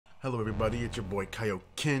Hello everybody, it's your boy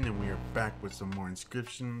Kaioken and we are back with some more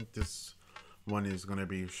Inscryption. This one is going to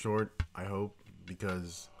be short, I hope,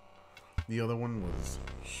 because the other one was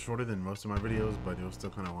shorter than most of my videos, but it was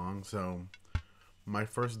still kind of long. So my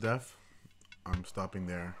first death, I'm stopping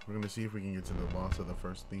there. We're going to see if we can get to the boss of the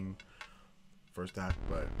first act,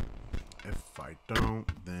 but if I don't,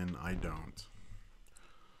 then I don't.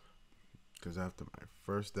 Because after my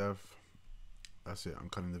first death, that's it. I'm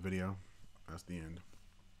cutting the video. That's the end.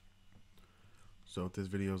 So if this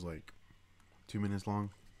video is like 2 minutes long,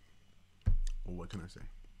 well, what can I say?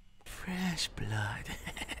 Fresh blood.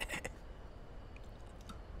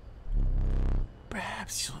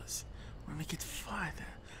 Perhaps yours will make it farther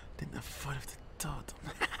than the foot of the totem.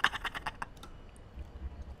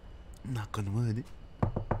 Knock on wood.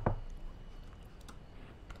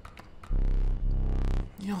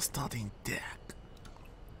 You're starting deck.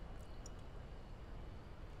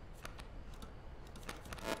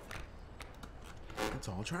 It's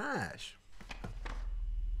all trash.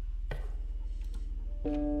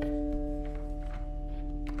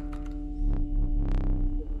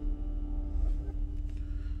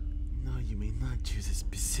 No, you may not choose a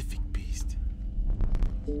specific beast.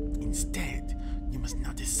 Instead, you must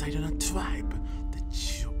now decide on a tribe that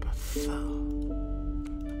you prefer.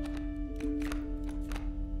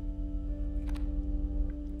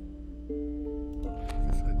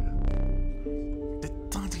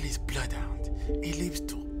 He lives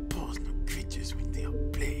to oppose no creatures when they are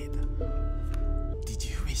played. Did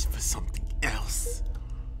you wish for something else?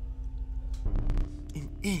 An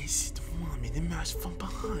ancient woman emerged from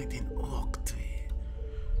behind an oak tree.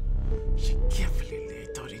 She carefully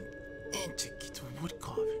laid out in intricate wood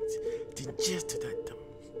carvings, then gestured at them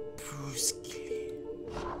brusquely.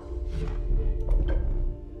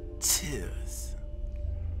 Tears.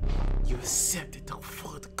 You accepted the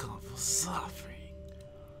wood carver's suffering.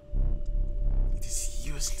 It is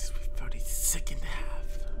useless without its second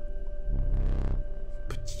half.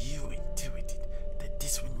 But you intuited that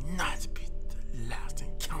this would not be the last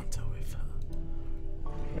encounter with her.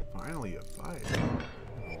 Finally a fight.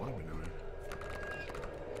 Oh, what are we doing?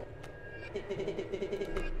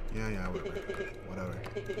 Yeah, whatever.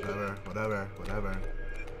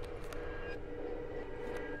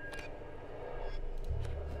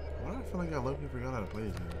 Why do I feel like I low-key forgot how to play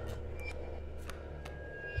this game?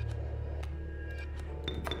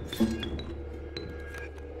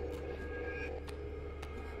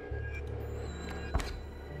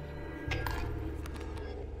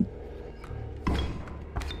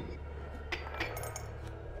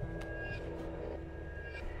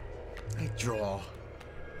 I draw.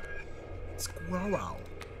 Squirrel.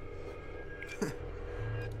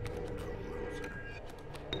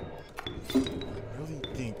 Really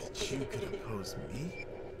think that you could oppose me?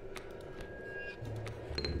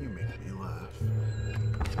 You make me laugh.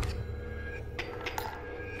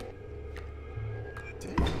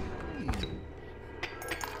 Dang.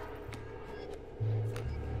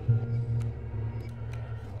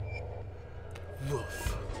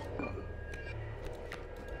 Woof.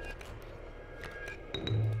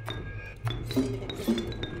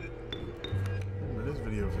 This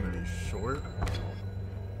video is gonna be short.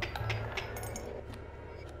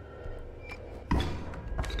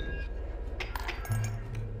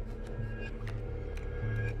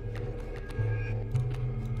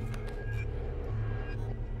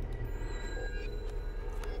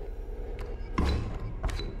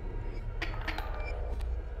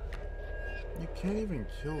 You can't even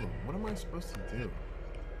kill them. What am I supposed to do?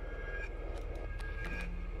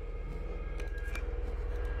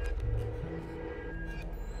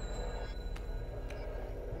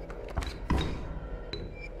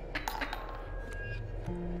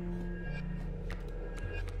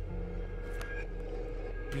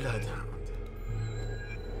 Bloodhound.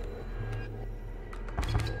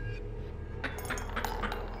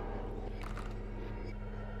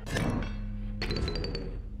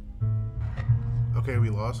 Okay, we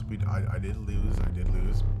lost. I did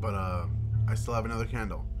lose, but I still have another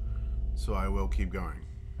candle, so I will keep going.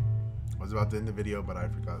 I was about to end the video, but I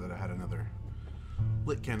forgot that I had another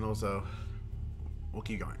lit candle, so we'll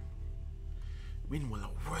keep going. When will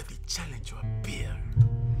a worthy challenger appear?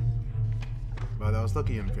 But that was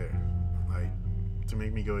lucky unfair. Like, to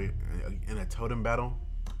make me go in a totem battle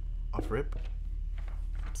off rip,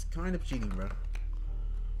 it's kind of cheating, bro.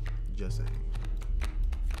 Just saying.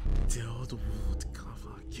 The old wood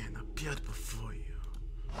carver again appeared before you.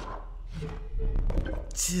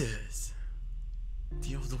 Tears.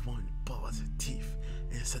 The older one bars her teeth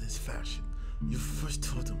in satisfaction. Your first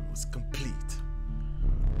totem was complete.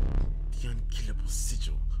 The unkillable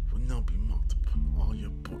sigil will now be marked upon all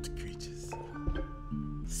your bolt creatures.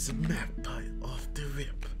 So magpie off the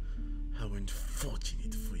rip. How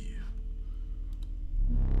unfortunate for you.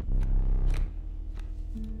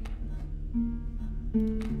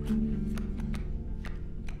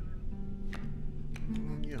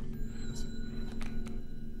 Yeah, that's it.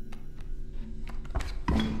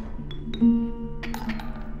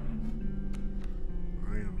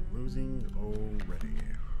 I am losing already.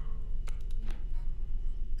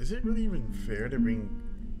 Is it really even fair to bring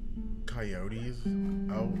coyotes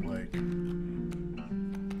out? Like,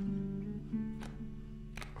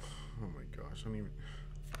 oh my gosh, I don't even.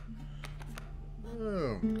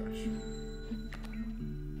 Oh my gosh.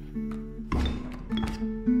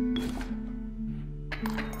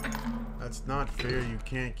 That's not fair. You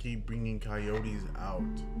can't keep bringing coyotes out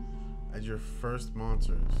as your first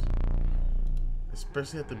monsters.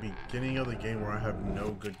 Especially at the beginning of the game where I have no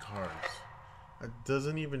good cards. That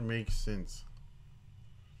doesn't even make sense.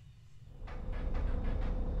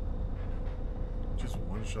 Just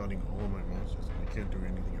one-shotting all of my monsters and I can't do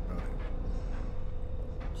anything about it.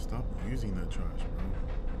 Stop using that trash,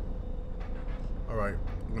 bro. Alright,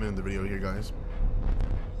 I'm gonna end the video here, guys.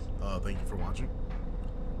 Thank you for watching.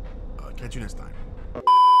 Catch you next time.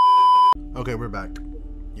 Okay, we're back.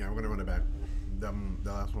 Yeah, we're gonna run it back. The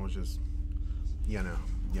last one was just... Yeah, no.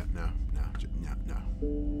 Yeah, no. Yeah, no.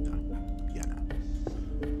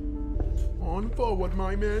 On forward,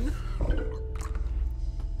 my men.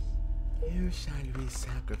 Here shall we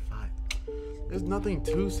sacrifice. There's nothing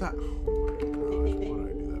to oh my gosh, why did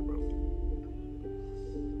I do that, bro?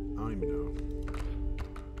 I don't even know.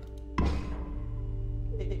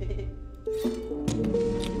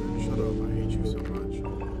 Shut up, I hate you so much.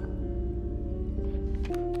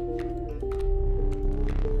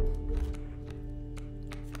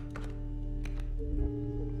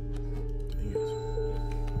 Dang it.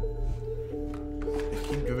 They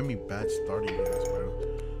keep giving me bad starting hands, bro.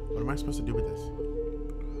 What am I supposed to do with this?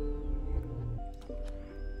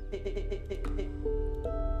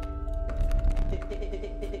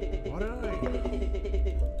 What did I?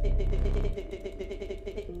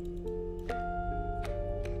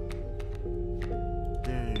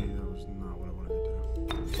 Dang, that was not what I wanted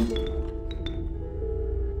to do.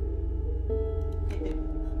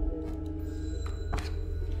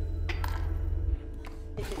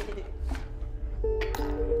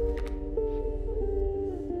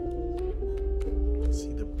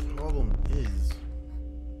 See, the problem is,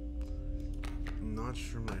 I'm not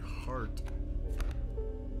sure my heart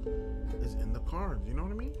is in the cards. You know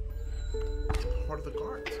what I mean? The heart of the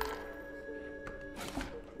cards.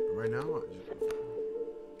 Right now,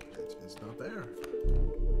 it's not there.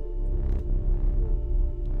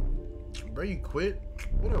 Bro, you quit?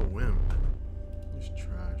 What a wimp. Just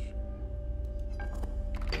trash.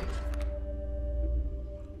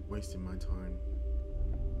 Wasting my time.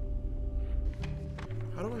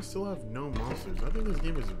 How do I still have no monsters? I think this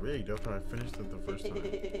game is rigged after I finished it the first time.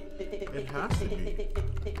 It has to be.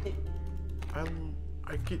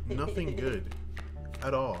 I get nothing good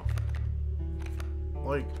at all.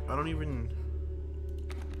 Like, I don't even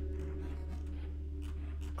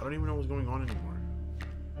know what's going on anymore.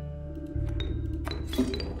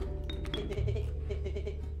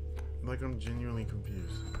 Like, I'm genuinely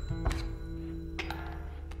confused.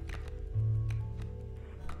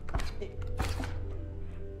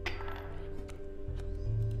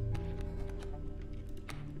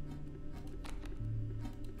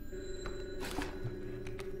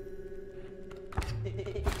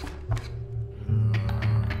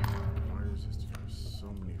 Why is this so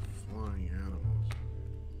many flying animals?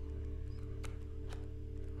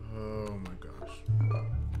 Oh my gosh.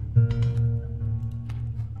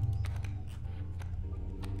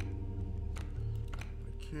 I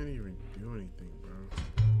can't even do anything, bro.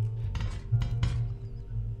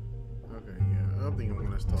 Okay, yeah, I think I'm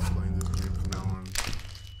gonna stop playing this game from now on.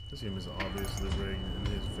 This game is obviously rigged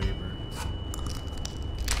in his favor.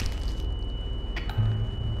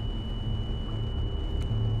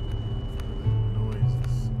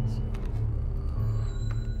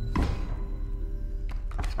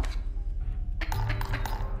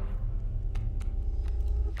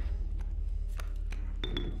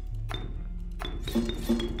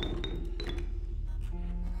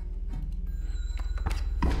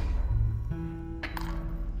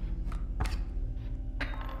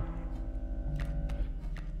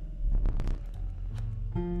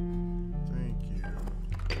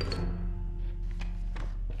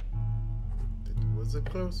 A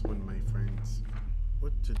close one, my friends.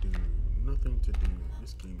 What to do? Nothing to do.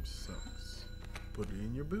 This game sucks. Put it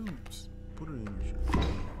in your boots. Put it in your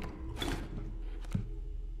shirt.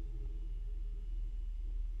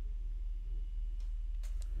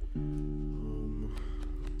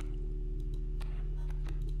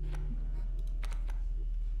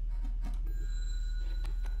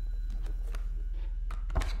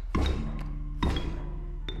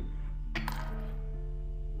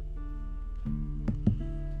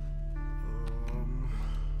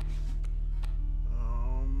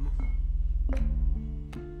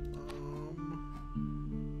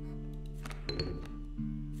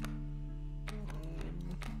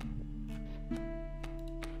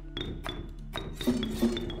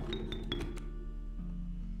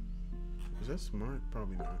 Is that smart?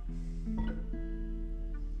 Probably not.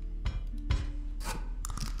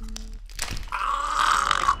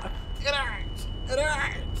 Ah! It hurts! It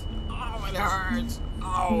hurts! Oh, it hurts!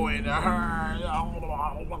 Oh, it hurts!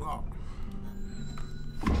 Oh,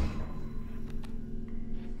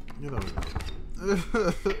 You know,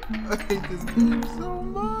 I hate this game so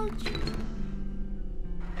much.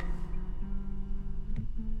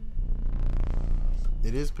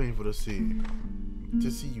 It is painful to see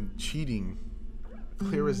you cheating,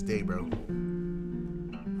 clear as day, bro.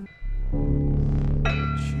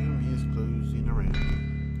 Chew me is closing around.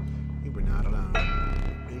 You were not alone.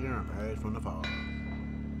 Bigger and bad from the fall.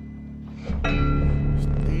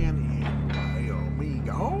 Stand in by me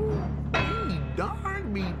go.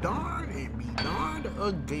 Be darned, and be darned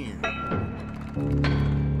again.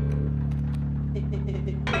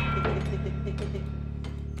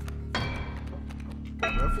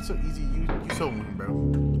 Bro, if it's so easy, you solo him, bro.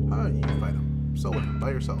 How about you fight him? Solo him by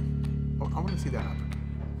yourself. Oh, I want to see that happen.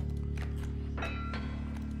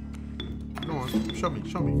 Go on, show me,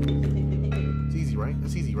 show me. It's easy, right?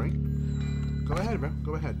 It's easy, right? Go ahead, bro.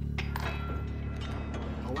 Go ahead.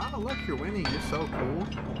 Oh wow, look, you're winning. You're so cool.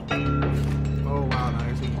 Oh wow, now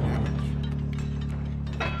you're taking damage.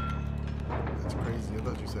 That's crazy. I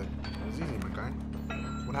thought you said it was easy, my guy.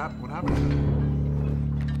 What happened? What happened?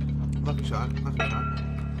 Lucky shot. Lucky shot.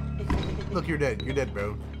 Look, you're dead. You're dead,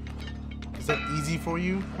 bro. Is that easy for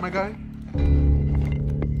you, my guy?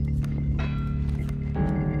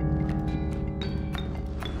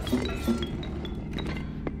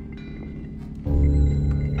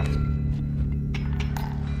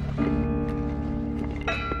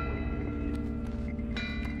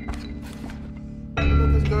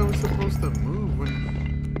 I was supposed to move when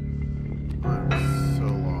I'm so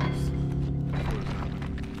lost. What is happening?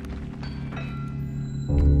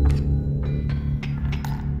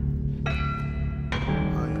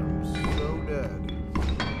 I am so dead.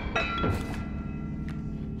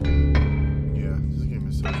 Yeah, this game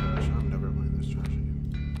is so trash. I'm never playing this trash again.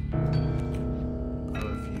 I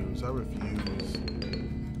refuse. I refuse.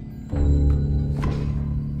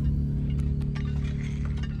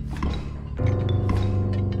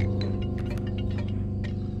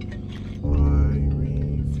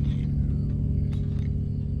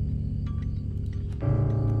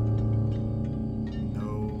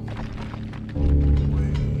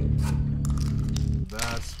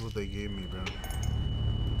 What they gave me, bro.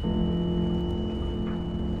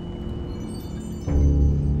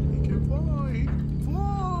 He can fly! He can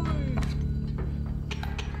fly!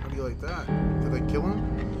 How do you like that? Did I kill him?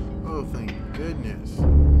 Oh, thank goodness.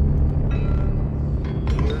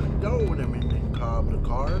 Here we go, them in the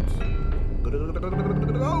cards.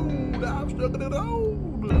 Gold! I'm stuck in the gold!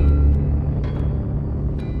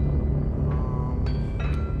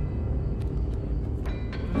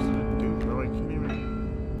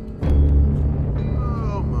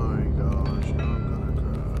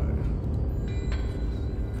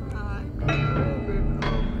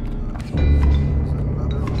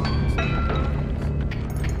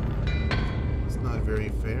 Very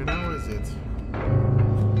fair now, is it?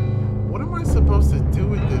 What am I supposed to do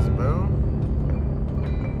with this, bro?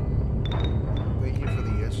 Thank you for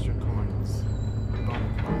the extra coins. Bone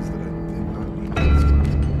coins that I did not need this time.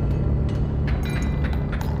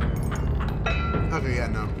 Okay, yeah,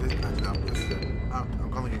 no. This is it. I'm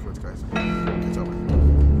calling you for it, guys. It's over.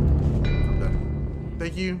 I'm done.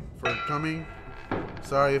 Thank you for coming.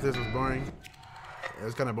 Sorry if this was boring. It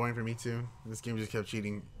was kind of boring for me too. This game just kept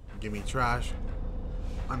cheating. Give me trash.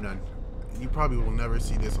 I'm done. You probably will never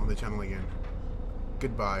see this on the channel again.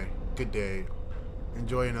 Goodbye. Good day.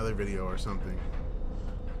 Enjoy another video or something.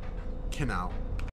 Ken out.